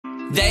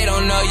They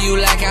don't know you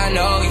like I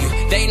know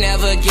you. They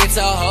never get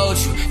to hold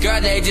you.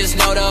 Girl, they just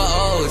know to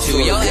hold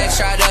you. Your ex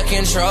try to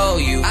control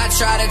you. I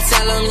try to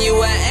tell them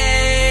you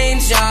an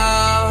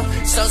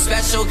angel. So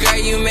special, girl,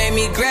 you made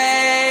me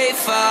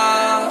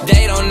grateful.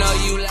 They don't know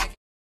you like.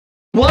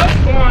 What's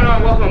going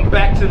on? Welcome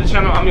back to the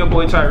channel. I'm your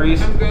boy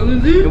Tyrese.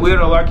 And we're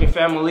the Larkin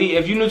family.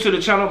 If you're new to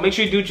the channel, make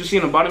sure you do what you see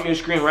on the bottom of your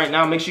screen right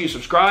now. Make sure you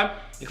subscribe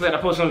and click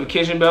that post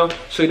notification bell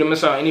so you don't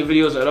miss out on any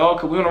videos at all.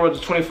 Cause we're on the road to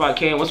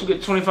 25K. And once we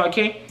get to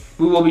 25K,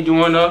 we will be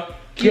doing a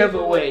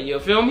giveaway. You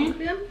feel me?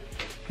 Yeah.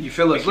 You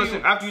feel us?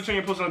 Listen, after you turn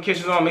your post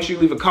notifications on, make sure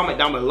you leave a comment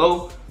down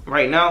below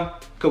right now.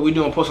 Cause we're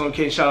doing post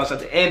notification shout outs at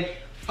the end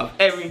of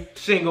every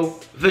single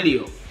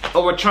video.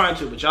 Or we're trying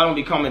to, but y'all don't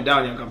be commenting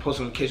down. Y'all got post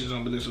notifications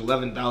on, but there's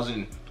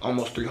 11,000,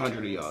 almost 300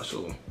 of y'all,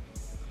 so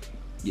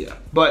yeah.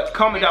 But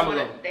comment down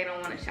below. They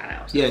don't want a shout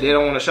out. Yeah, they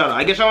don't want a shout out.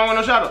 I guess y'all don't want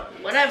a shout out.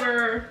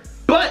 Whatever.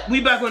 But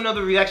we back with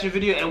another reaction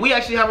video, and we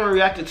actually haven't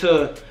reacted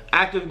to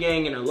Active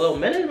Gang in a little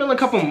minute. It's been a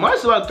couple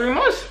months, about 3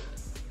 months.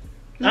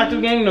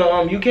 Active Gang, the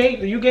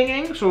UK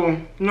gang, so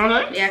you know what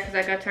I'm saying? Yeah, because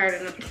I got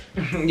tired of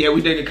them. Yeah,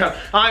 we did get kind of,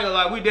 I ain't gonna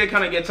lie, we did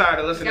kind of get tired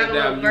of listening to them.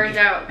 Got a little burned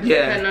out.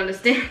 Yeah. I couldn't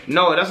understand.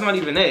 No, that's not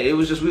even it. It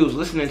was just we was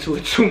listening to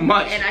it too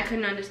much. And I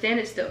couldn't understand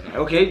it still.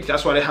 Okay,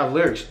 that's why they have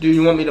lyrics. Do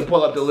you want me to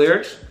pull up the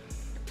lyrics?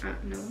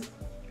 No.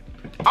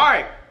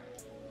 Alright.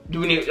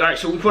 Alright,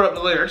 so we put up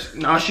the lyrics.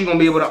 Now she's gonna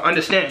be able to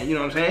understand, you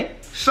know what I'm saying?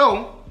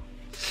 So,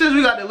 since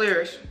we got the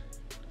lyrics,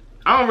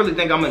 I don't really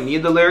think I'm gonna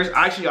need the lyrics.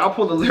 Actually, I'll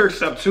pull the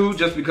lyrics up too,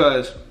 just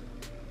because.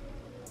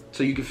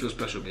 So you can feel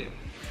special, babe.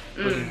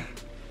 Okay.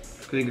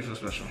 So you can feel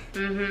special.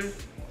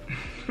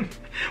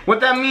 What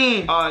that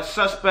mean?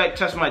 Suspect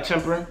test my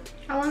temper.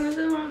 How long is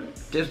it on?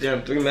 This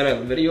damn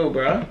 3-minute video,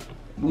 bro.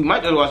 We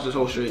might just watch this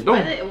whole shit.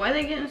 Why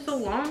they getting so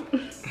long?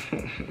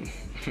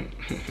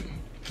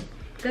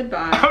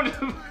 Goodbye.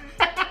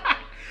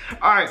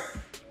 Alright,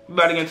 we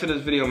about to get into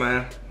this video,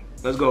 man.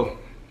 Let's go.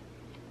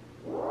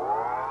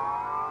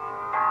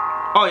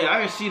 Oh yeah, I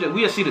didn't see that. We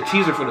didn't see the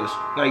teaser for this.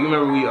 Like, you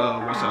remember we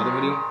watched the other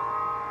video?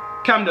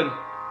 Camden.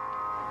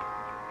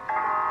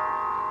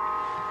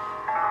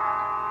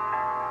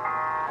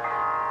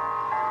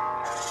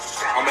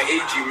 I'm an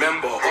AG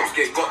member, ops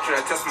get got trying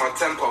to test my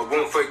temper.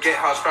 Won't forget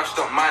how I scratched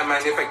up my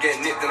man. If I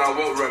get nicked then I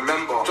won't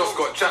remember. Just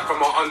got chat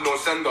from an unknown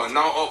sender.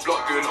 Now up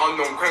block doing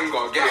unknown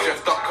Krenga. Get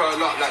chefed up, curl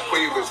up like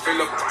quavers. Fill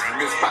up,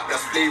 miss pack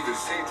that's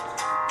flavors.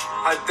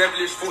 I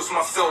devilish thoughts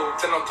myself,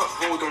 then I'll touch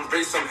road and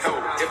raise some hell.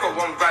 If I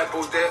want vibe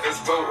there as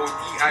well, or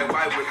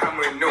DIY with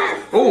hammer and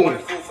nail. 4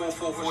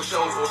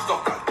 shells or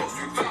stock at box,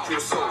 we touch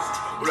yourselves.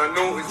 All I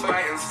know is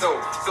buy and sell.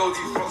 Sell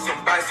these rocks and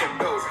buy some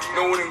bells.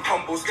 No one in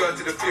combo, skirt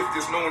to the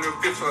 50s. No one in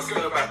 5th, so I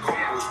skirt back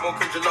combo.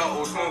 Smoking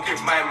gelato,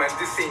 smoking my man.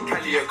 This ain't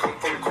Cali, I come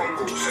from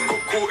Congo. Got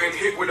caught and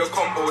hit with a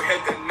combo,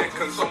 head and neck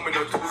and some with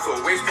a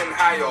torso. Waist and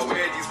higher,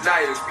 where these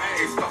liars?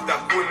 We stuff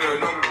that bull in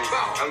a lungo.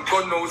 And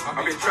God knows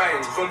I've been trying.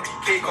 Zombie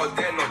cake out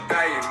there not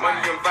dying.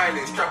 Money and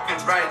violence, trapping,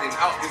 riding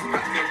out this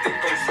pack and think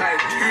I'm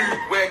sliding.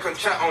 Where can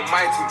chat on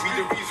my team? We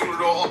the reason all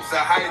the ops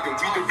are hiding.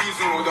 We the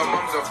reason all the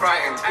mums are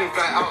frightened. Don't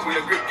fly out when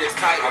the grip gets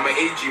tight. I'm an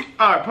AG.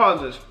 Alright,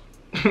 pause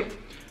this.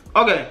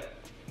 Okay.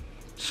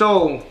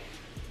 So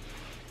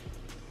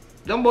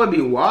them boy be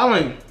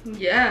wildin'.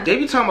 Yeah. They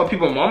be talking about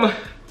people mama.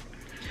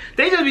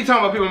 They just be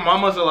talking about people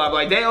mamas a lot.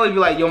 Like they always be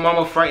like, your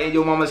mama frightened,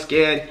 your mama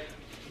scared.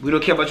 We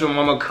don't care about your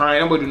mama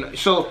crying.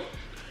 So,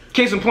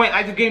 case in point,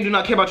 Active Gang do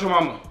not care about your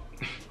mama.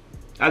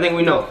 I think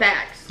we know. No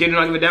facts. They do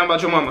not give a damn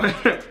about your mama.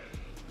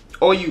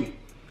 Or you.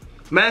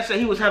 Man said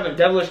he was having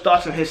devilish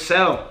thoughts in his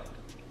cell.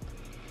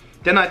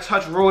 Then I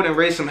touched road and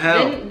raised some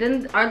hell.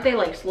 Aren't they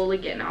like slowly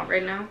getting out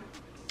right now?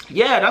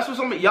 Yeah, that's what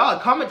some of y'all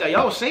comment that.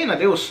 Y'all was saying that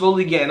they were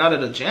slowly getting out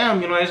of the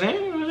jam, you know what I'm saying?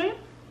 You know what I'm saying?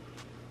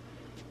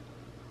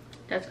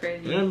 That's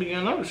crazy. They're be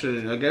getting out of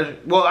shit, I guess.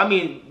 Well, I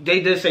mean, they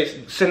did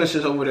say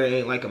sentences over there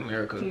ain't like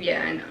America.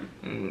 Yeah, I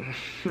know.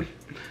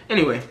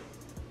 Anyway.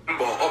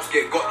 Ops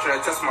get got trying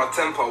to test my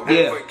temper. Won't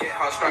forget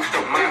how I scratched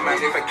up my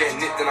man. If I get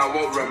nicked then I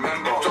won't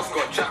remember. Just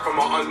got chat from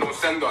an unknown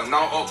sender.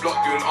 Now up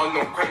block doing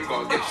unknown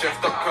Krenga. Get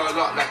chefed up, curl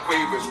up like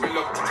quavers. Fill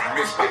up,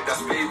 miss pack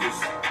that's flavors.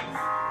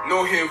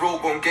 No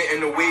hero gon' get in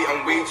the way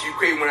and way too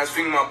crave when I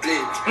swing my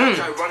blade.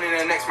 Try running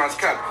the next man's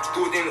cab.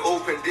 Door didn't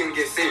open, didn't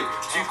get saved.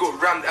 Two got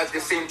rammed at the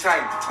same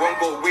time. One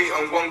got weight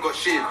and one got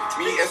shaved.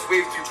 Me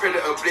S-Wave, 2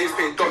 Predator, Blaze,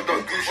 paid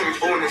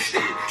Gxng own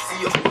estate. See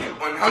you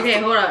on.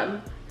 Okay, hold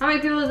on. How many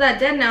people is that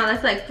dead now?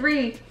 That's like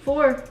 3,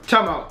 4.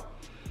 Time out.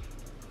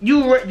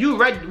 You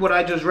read what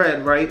I just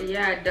read, right?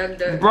 Yeah, Doug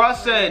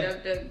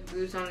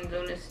Goose on his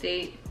own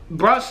estate.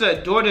 Bruh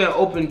said door didn't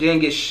open, didn't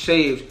get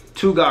saved.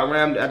 2 got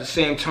rammed at the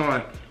same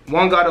time.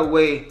 1 got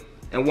away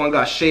and 1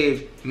 got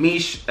shaved. Me,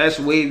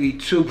 S-Wavy,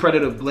 2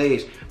 Predator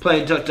Blaze.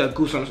 Playing Doug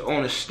Goose on his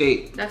own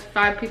estate. That's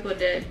 5 people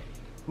dead.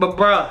 But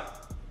bruh,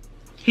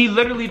 he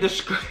literally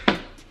described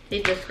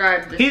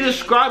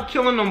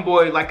killing them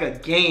boy like a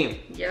game.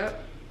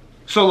 Yep.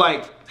 So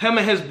like him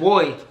and his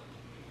boy,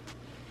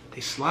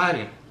 they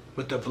sliding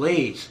with the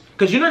blades.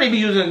 Cause you know they be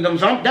using them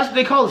that's what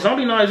they call it,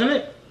 zombie knives, isn't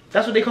it?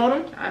 That's what they called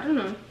him? I don't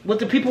know. What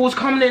the people was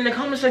commenting in the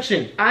comment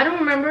section. I don't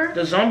remember.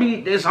 The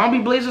zombie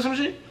blades or some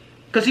shit?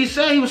 Cause he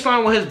said he was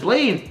starting with his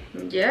blade.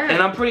 Yeah.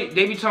 And I'm pretty,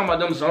 they be talking about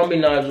them zombie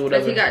knives or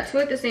whatever. Because he got 2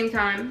 at the same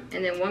time,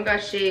 and then 1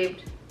 got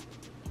shaved.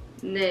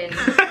 And then...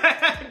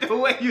 The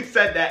way you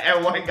said that,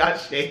 and 1 got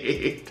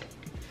shaved.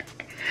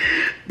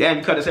 Damn,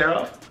 you cut his hair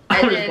off?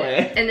 I'm just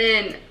playing. And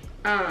then,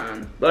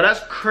 Bro, that's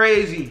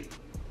crazy.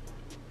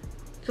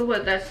 So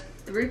what, that's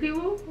 3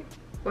 people?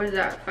 Or is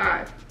that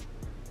 5?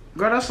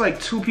 Girl, that's like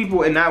 2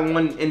 people in that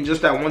one, in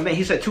just that one thing.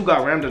 He said 2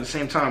 got rammed at the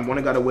same time.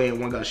 1 got away and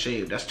 1 got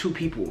shaved. That's 2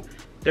 people.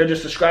 They're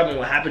just describing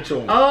what happened to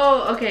him.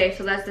 Oh, okay,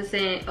 so that's the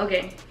same.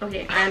 Okay,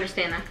 I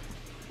understand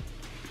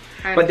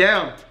that. But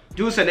damn,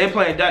 dude said they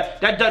playing that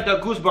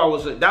Duck Goose bar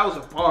was a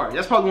bar.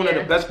 That's probably one of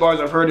the best bars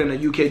I've heard in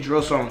a UK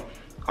drill song.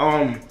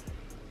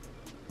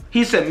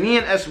 He said me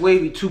and S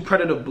Wavy, 2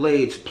 Predator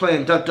blades,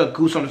 playing Duck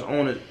Goose on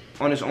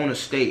his own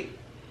estate.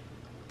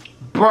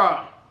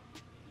 Bruh,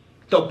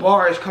 the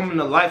bar is coming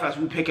to life as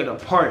we pick it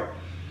apart.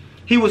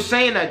 He was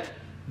saying that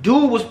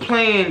dude was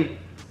playing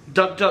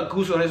Duck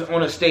Goose on his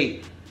own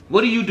estate.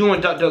 What are you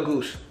doing, Duck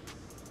Goose?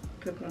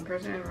 Pick one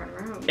person and run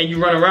around. And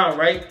you run around,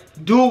 right?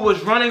 Dude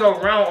was running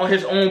around on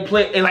his own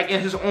plate and like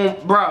in his own,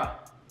 bruh.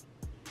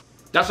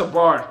 That's a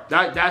bar.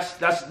 That's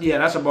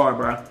a bar,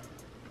 bruh.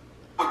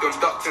 Put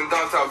them ducks and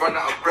dance, I run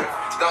out of breath.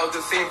 That was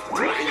the same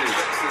thing.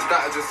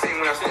 That is the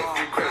same when I stepped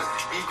through crest.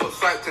 He got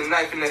swiped a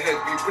knife in the head.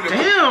 We pull him.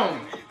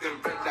 Damn. Them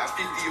bread like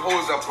 50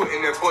 holes I put in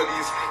their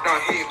bodies. Now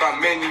hated by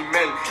many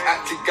men.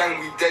 Active gang,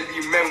 we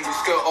deadly men. We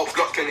skirt up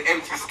block and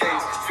empty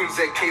skates. Swing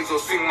ZKs or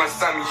swing my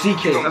Sammy.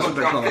 ZKs, that's what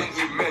they're called.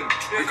 Men.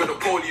 We got the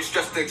police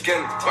stressed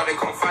again, but they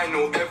can't find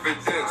no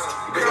evidence.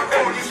 We got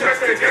the police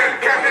stressed again,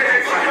 but they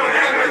can't find no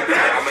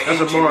evidence. I'm an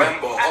AG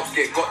member. Ops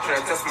get got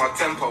trying to test my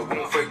temper.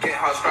 Won't forget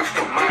how I scratched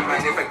up my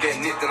mind. If I get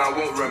nicked, then I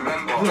won't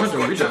remember. Just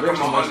got checked from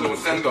my unknown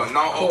sender.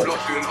 Now up block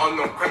doing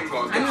unknown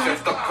quenga. Get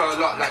chefed up, curl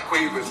up like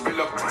quavers. Fill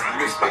up,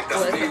 respect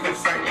that's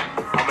neighbors.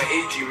 I'm an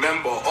AG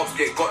member. Ops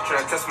get got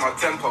trying to test my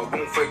temper.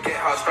 Won't forget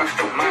how I scratched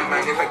up my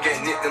mind. If I get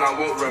nicked, then I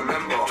won't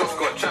remember. Just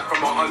got checked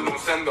from my unknown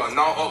sender.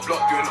 Now up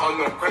block doing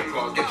unknown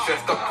quenga. Get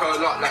chefed up, curl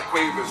up like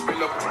quavers.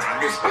 Fill up,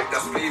 respect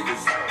that's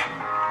neighbors.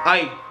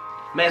 Aye,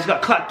 man's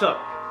got clapped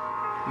up.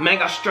 Man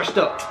got stressed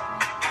up.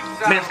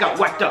 Man's got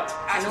whacked up.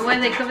 I know why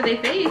they cover their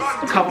face.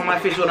 Cover my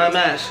face with a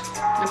mask.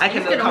 I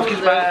can kick my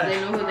ass. They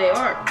know who they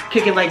are.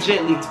 Kick it like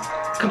gently.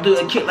 Come do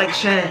a kick like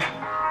Shan.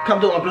 Come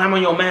do a blam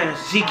on your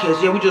mask.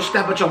 Z-Kids, yeah, we just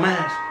stab at your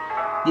mask.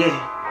 Yeah,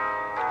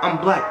 I'm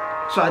black,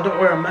 so I don't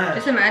wear a mask.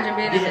 Just imagine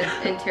being in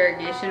an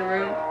interrogation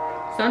room.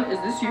 Son, is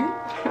this you?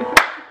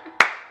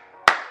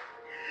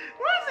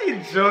 Why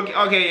is he joking?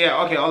 Okay,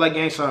 yeah, okay, all that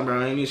gang son, bro.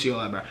 I didn't see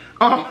all that,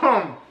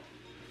 bro.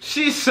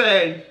 She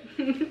said,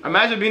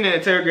 imagine being in an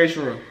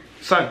interrogation room.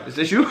 Son, is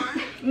this you?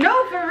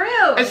 No, for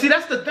real. And see,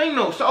 that's the thing,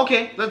 though. So,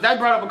 okay, that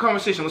brought up a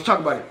conversation. Let's talk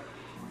about it.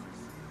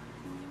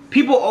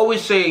 People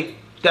always say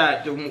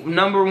that the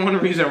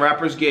 #1 reason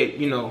rappers get,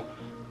 you know,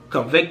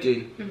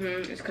 convicted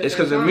is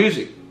because of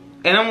music.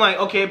 And I'm like,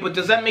 okay, but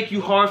does that make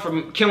you hard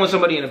for killing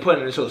somebody and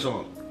putting it into a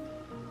song?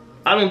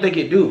 I don't think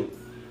it do.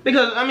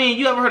 Because, I mean,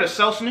 you ever heard of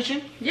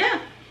self-snitching?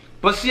 Yeah.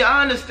 But see,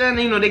 I understand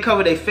that, you know, they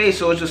cover their face,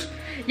 so it's just...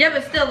 Yeah,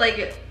 but still,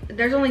 like,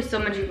 there's only so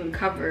much you can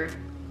cover.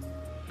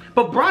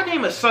 But Bron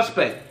name is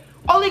suspect.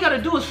 All they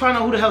gotta do is find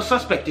out who the hell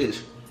suspect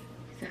is.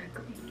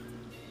 Exactly.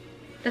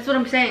 That's what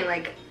I'm saying,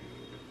 like,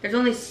 there's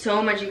only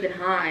so much you can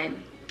hide.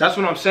 That's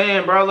what I'm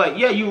saying, bro. Like,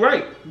 yeah, you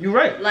right. You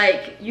right.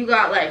 Like, you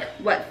got, like,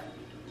 what,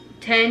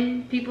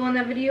 10 people in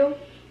that video?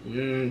 A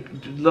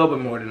little bit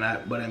more than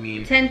that, but I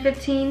mean... 10,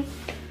 15?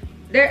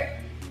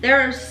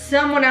 There's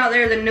someone out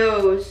there that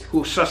knows...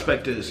 who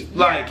suspect is.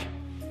 Yeah.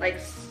 Like...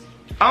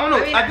 I don't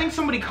know. I mean, I think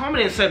somebody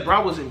commented and said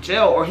Bro was in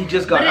jail or he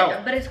just got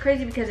out. But it's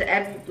crazy because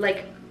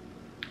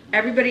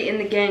everybody in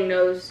the gang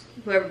knows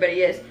who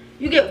everybody is.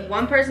 You get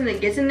one person that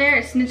gets in there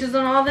and snitches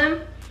on all of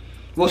them.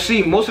 Well,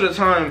 see, most of the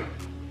time,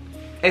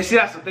 and see,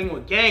 that's the thing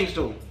with gangs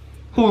though.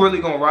 Who really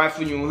gonna ride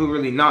for you and who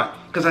really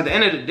not? Because at the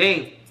end of the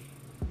day,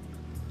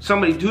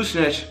 somebody do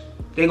snitch,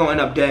 they gonna end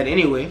up dead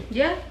anyway.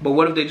 Yeah. But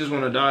what if they just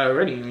want to die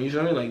already? You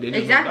feel me? Like they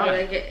just wanna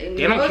die.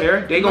 They don't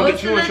care. They gonna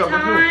get you in trouble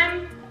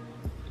too.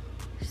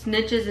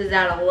 Snitches is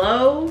at a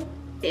low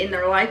in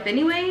their life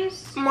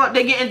anyways.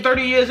 They getting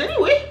 30 years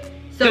anyway.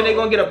 So then they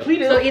gonna get a plea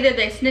deal. So either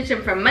they snitch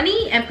him for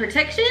money and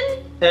protection.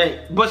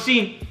 But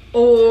see,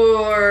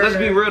 or let's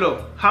be real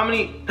though. How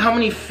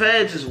many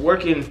feds is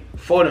working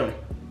for them?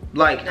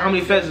 Like how many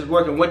feds is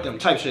working with them?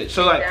 Type shit.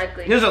 So like,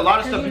 there's a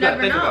lot of stuff you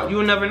gotta think about. You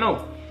will never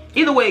know.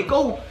 Either way it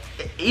go.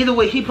 Either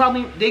way,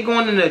 they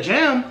going in the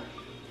jam.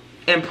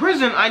 In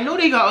prison, I know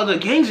they got other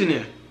gangs in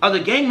there. Other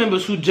gang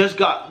members who just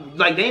got,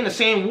 like, they in the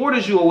same ward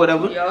as you or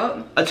whatever.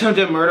 Yup.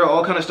 Attempted murder,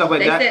 all kind of stuff like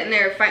that. They sitting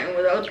there fighting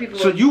with other people.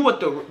 So you with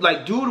the,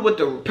 like, dude with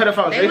the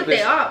pedophiles, they with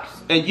the ops.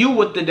 And you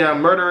with the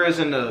damn murderers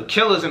and the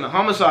killers and the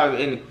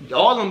homicide and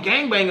all them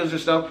gangbangers and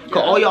stuff.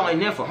 Cause all y'all in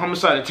there for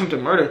homicide, attempted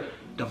murder,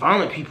 the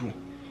violent people.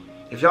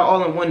 If y'all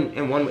all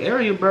in one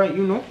area, bro,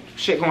 you know,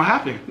 shit gonna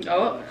happen.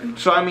 Oh.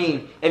 So I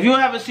mean, if you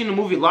haven't seen the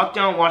movie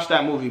Lockdown, watch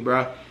that movie,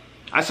 bro.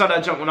 I saw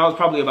that jump when I was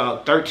probably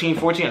about 13,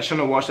 14. I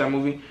shouldn't have watched that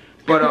movie.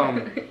 But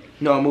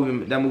no,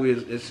 that movie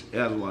it has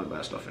a lot of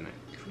bad stuff in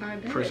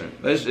it. Prison.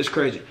 It's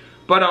crazy.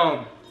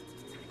 But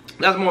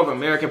that's more of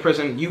American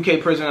prison.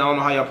 UK prison, I don't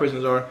know how y'all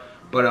prisons are.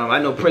 But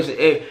I know prison,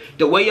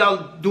 the way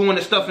y'all doing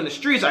the stuff in the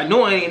streets, I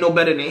know it ain't no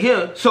better than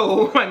here.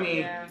 So I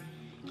mean,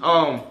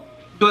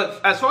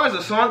 but as far as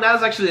the song, that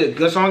was actually a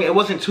good song. It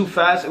wasn't too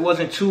fast. It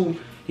wasn't too,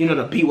 you know,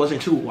 the beat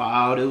wasn't too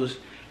wild. It was,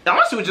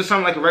 honestly, it just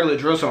sounded like a regular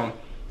drill song.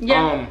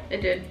 Yeah,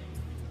 it did.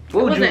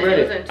 What would you rate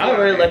it? I would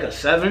rate it like a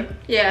 7.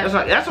 Yeah.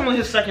 That's only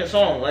his second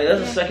song. Like that's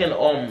his second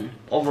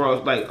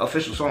overall like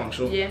official song.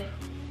 So yeah,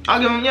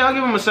 I'll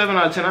give him a 7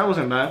 out of 10. That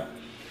wasn't bad.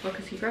 Well,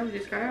 cause he probably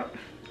just got out.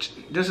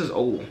 This is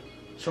old.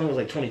 This song was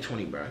like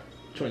 2020, bro.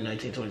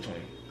 2019,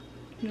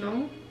 2020.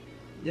 No.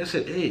 Yes,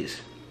 it is.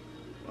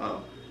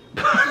 Oh.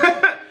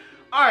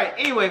 Alright,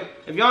 anyway,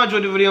 if y'all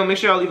enjoyed the video, make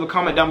sure y'all leave a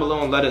comment down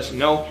below and let us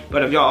know.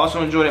 But if y'all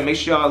also enjoyed it, make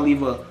sure y'all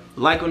leave a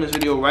like on this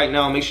video right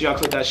now. Make sure y'all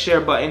click that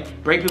share button.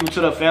 Bring people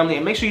to the family.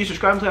 And make sure you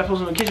subscribe to that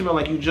post notification bell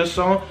like you just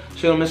saw, so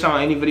you don't miss out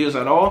on any videos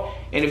at all.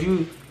 And if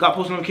you got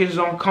post notifications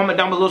on, comment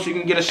down below so you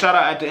can get a shout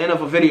out at the end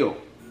of a video.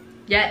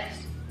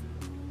 Yes.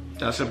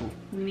 That's simple.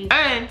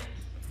 And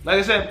like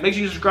I said, make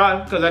sure you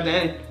subscribe, because at the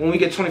end, when we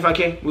get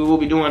 25K, we will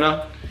be doing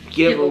a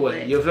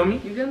giveaway. You feel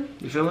me? You feel me?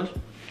 You feel us?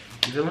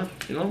 You feel us?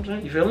 You know what I'm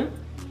saying? You feel me?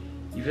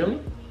 You feel me?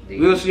 We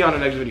will see you on the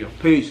next video.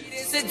 Peace.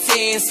 It's a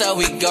team, so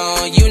we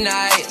gon'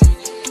 unite.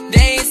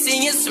 They ain't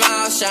seen your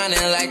smile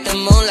shining like the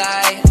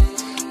moonlight.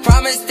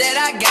 Promise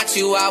that I got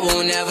you, I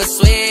won't ever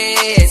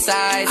switch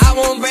sides. I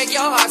won't break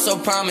your heart, so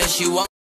promise you won't.